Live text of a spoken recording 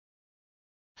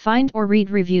Find or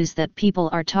read reviews that people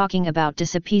are talking about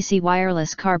DESIPESI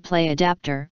wireless CarPlay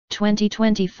adapter,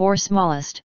 2024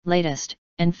 smallest, latest,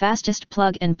 and fastest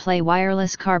plug-and-play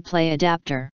wireless CarPlay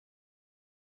adapter.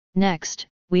 Next,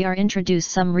 we are introduce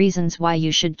some reasons why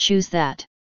you should choose that.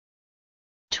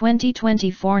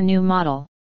 2024 new model.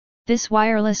 This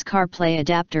wireless CarPlay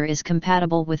adapter is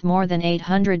compatible with more than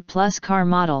 800 plus car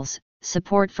models,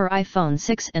 support for iPhone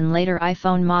 6 and later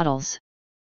iPhone models.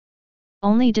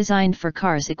 Only designed for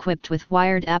cars equipped with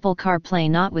wired Apple CarPlay,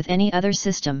 not with any other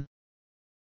system.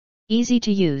 Easy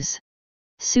to use.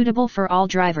 Suitable for all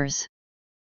drivers.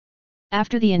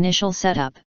 After the initial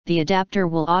setup, the adapter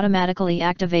will automatically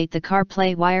activate the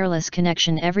CarPlay wireless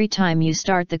connection every time you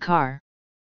start the car.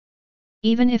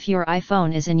 Even if your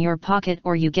iPhone is in your pocket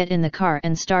or you get in the car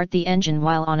and start the engine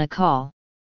while on a call,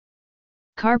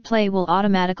 CarPlay will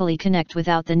automatically connect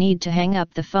without the need to hang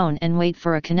up the phone and wait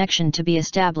for a connection to be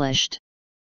established.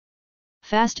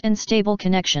 Fast and stable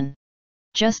connection.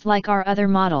 Just like our other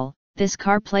model, this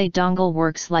CarPlay dongle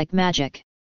works like magic.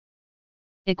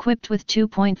 Equipped with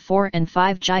 2.4 and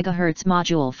 5 GHz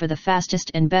module for the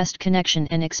fastest and best connection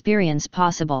and experience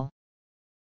possible.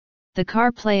 The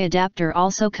CarPlay adapter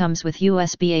also comes with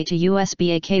USB-A to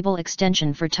USB-A cable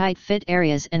extension for tight fit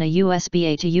areas and a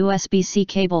USB-A to USB-C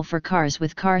cable for cars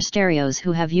with car stereos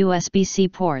who have USB-C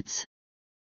ports.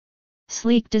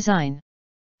 Sleek design.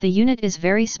 The unit is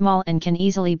very small and can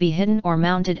easily be hidden or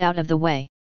mounted out of the way.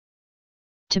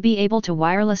 To be able to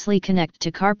wirelessly connect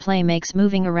to CarPlay makes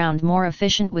moving around more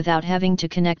efficient without having to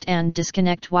connect and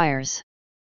disconnect wires.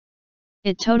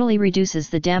 It totally reduces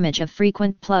the damage of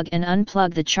frequent plug and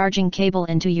unplug the charging cable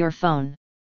into your phone.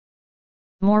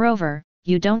 Moreover,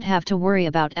 you don't have to worry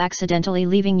about accidentally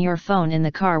leaving your phone in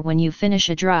the car when you finish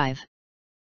a drive.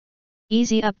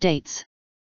 Easy updates.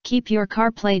 Keep your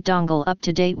CarPlay dongle up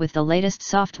to date with the latest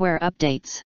software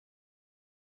updates.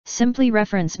 Simply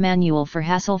reference manual for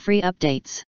hassle-free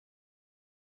updates.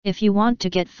 If you want to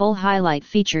get full highlight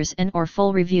features and/or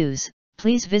full reviews,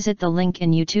 please visit the link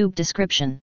in YouTube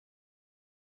description.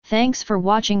 Thanks for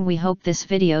watching. We hope this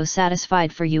video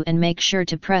satisfied for you, and make sure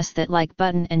to press that like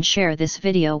button and share this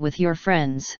video with your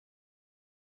friends.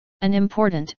 And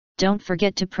important, don't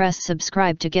forget to press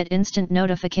subscribe to get instant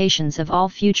notifications of all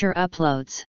future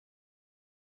uploads.